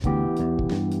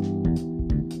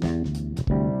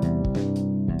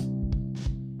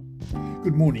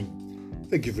Good morning.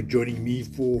 Thank you for joining me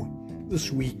for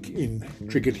this week in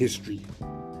cricket history.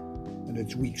 And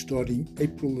it's week starting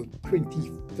April the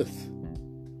 25th.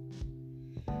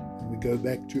 And we go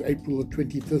back to April the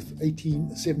 25th,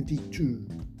 1872.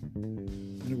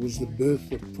 And it was the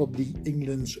birth of probably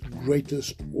England's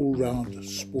greatest all-round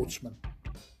sportsman,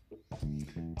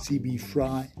 C.B.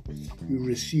 Fry, who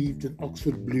received an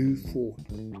Oxford Blue for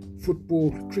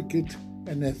football, cricket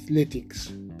and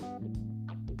athletics.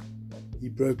 He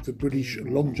broke the British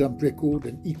long jump record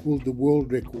and equalled the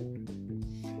world record.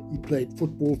 He played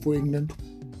football for England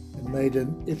and made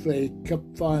an FA Cup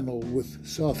final with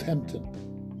Southampton.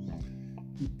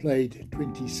 He played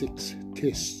 26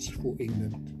 tests for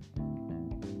England.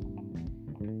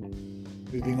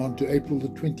 Moving on to April the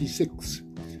 26th,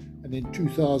 and in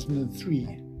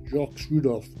 2003, Jacques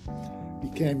Rudolph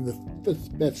became the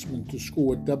fifth batsman to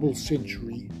score a double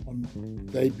century on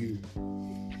debut.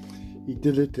 He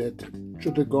did it at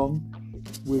Chittagong,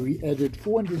 where he added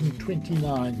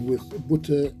 429 with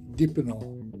Boeta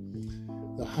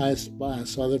Dippenaar, the highest by a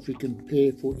South African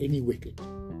pair for any wicket.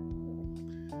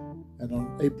 And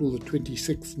on April the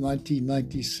 26th,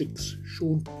 1996,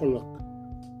 Sean Pollock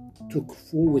took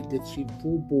 4 wickets in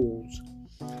 4 balls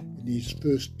in his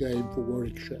first game for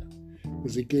Warwickshire. It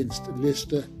was against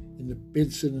Leicester in the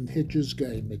Benson and Hedges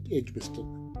game at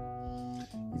Edgbaston.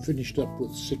 He finished up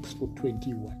with 6 for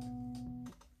 21.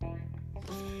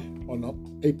 On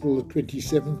April the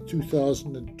 27th,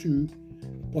 2002,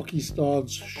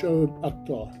 Pakistan's Shoaib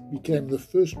Akhtar became the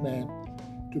first man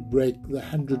to break the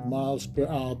 100 miles per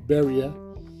hour barrier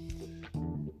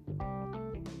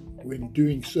when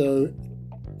doing so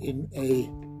in a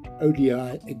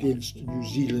ODI against New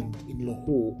Zealand in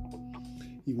Lahore.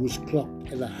 He was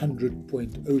clocked at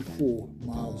 100.04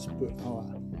 miles per hour.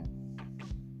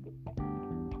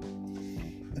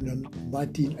 And in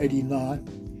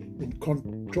 1989, in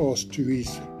contrast to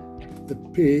the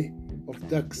pair of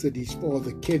ducks that his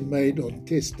father Ken made on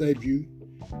Test debut,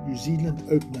 New Zealand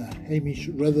opener Hamish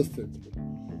Rutherford,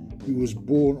 who was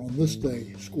born on this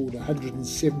day, scored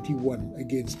 171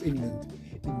 against England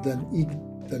in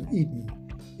Dunedin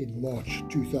in March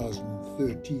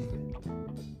 2013.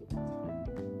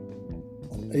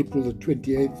 On April the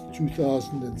 28th,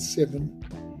 2007,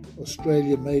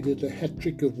 Australia made it a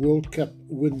hat-trick of World Cup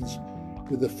wins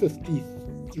with a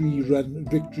 53-run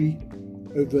victory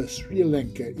over Sri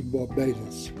Lanka in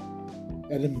Barbados.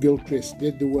 Adam Gilchrist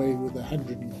led the way with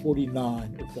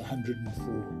 149 of the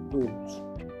 104 balls.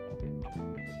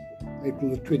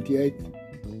 April the 28th,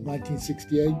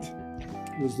 1968,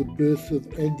 was the birth of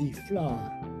Andy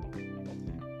Flower,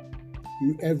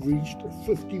 who averaged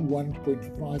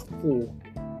 51.54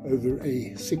 over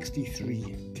a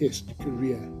 63-test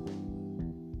career.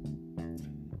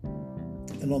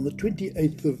 And on the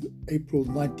 28th of April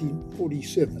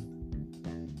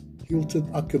 1947, Hilton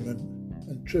Ackerman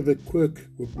and Trevor Quirk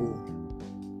were born.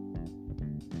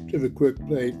 Trevor Quirk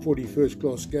played 40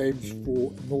 first-class games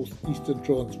for North Eastern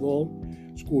Transvaal,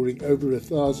 scoring over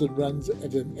 1,000 runs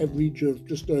at an average of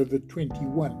just over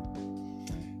 21.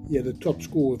 He had a top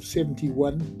score of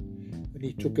 71, and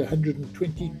he took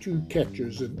 122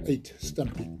 catches and 8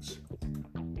 stumpings.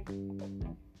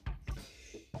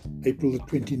 April the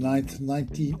 29th,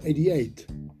 1988,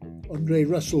 Andre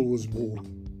Russell was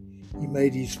born. He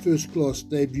made his first-class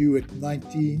debut at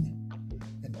 19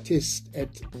 and Test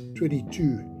at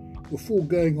 22, before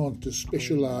going on to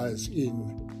specialise in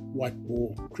white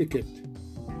ball cricket.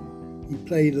 He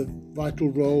played a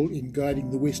vital role in guiding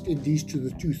the West Indies to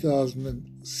the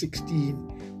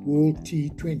 2016 World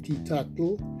T20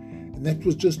 title, and that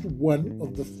was just one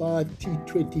of the 5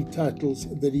 T20 titles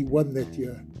that he won that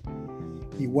year.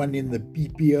 He won in the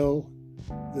BPL,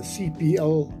 the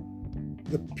CPL,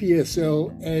 the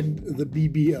PSL and the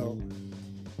BBL.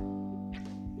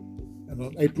 And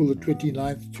on April the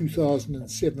 29th,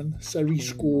 2007, Surrey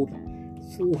scored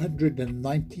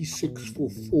 496 for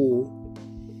 4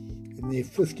 in their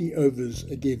 50 overs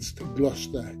against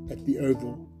Gloucester at the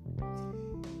Oval.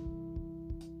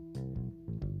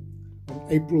 On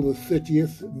April the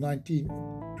 30th,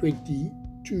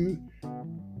 1922,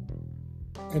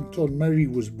 Anton Murray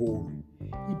was born.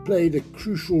 He played a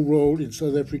crucial role in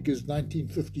South Africa's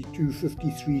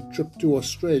 1952-53 trip to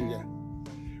Australia.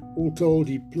 All told,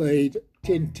 he played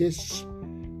 10 tests,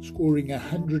 scoring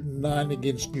 109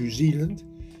 against New Zealand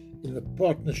in a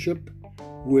partnership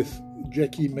with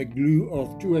Jackie McGlew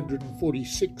of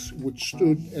 246, which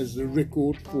stood as the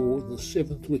record for the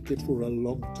 7th wicket for a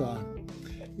long time.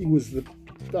 He was the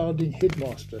founding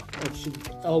headmaster of St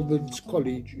Albans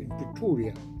College in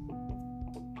Pretoria.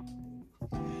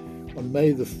 On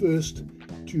May the 1st,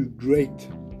 2 great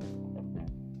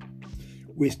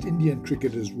West Indian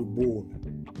cricketers were born.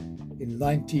 In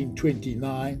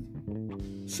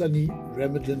 1929, Sunny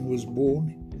Ramadan was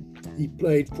born. He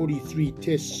played 43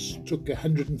 tests, took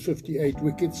 158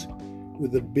 wickets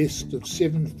with a best of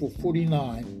 7 for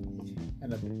 49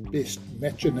 and a best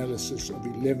match analysis of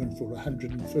 11 for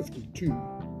 152.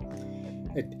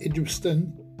 At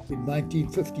Edgbaston in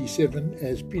 1957,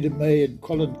 as Peter May and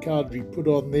Colin Cowdrey put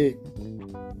on their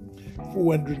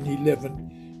 411,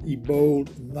 he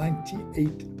bowled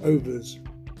 98 overs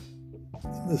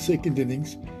in the second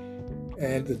innings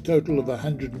and a total of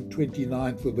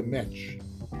 129 for the match,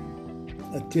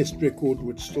 a test record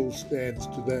which still stands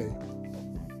today.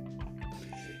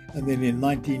 And then in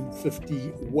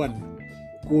 1951,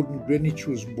 Gordon Greenwich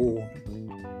was born,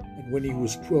 and when he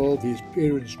was 12, his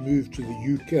parents moved to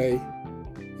the UK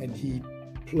and he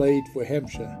played for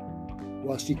Hampshire.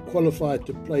 Whilst he qualified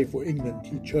to play for England,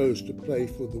 he chose to play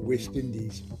for the West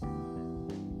Indies.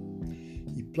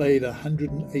 He played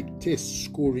 108 tests,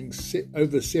 scoring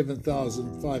over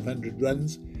 7,500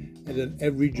 runs at an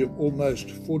average of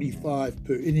almost 45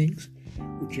 per innings,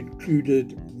 which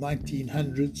included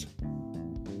 1900s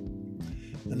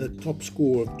and a top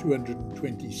score of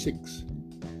 226.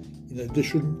 In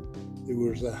addition, there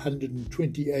was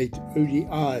 128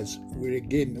 ODIs, where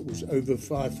again it was over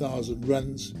 5,000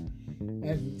 runs,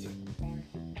 and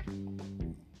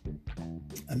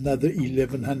another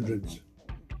 1100s.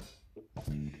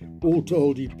 All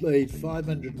told, he played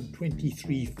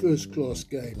 523 first-class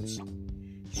games,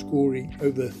 scoring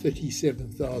over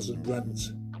 37,000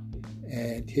 runs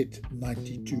and hit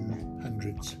 92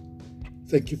 hundreds.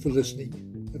 Thank you for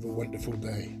listening. Have a wonderful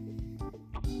day.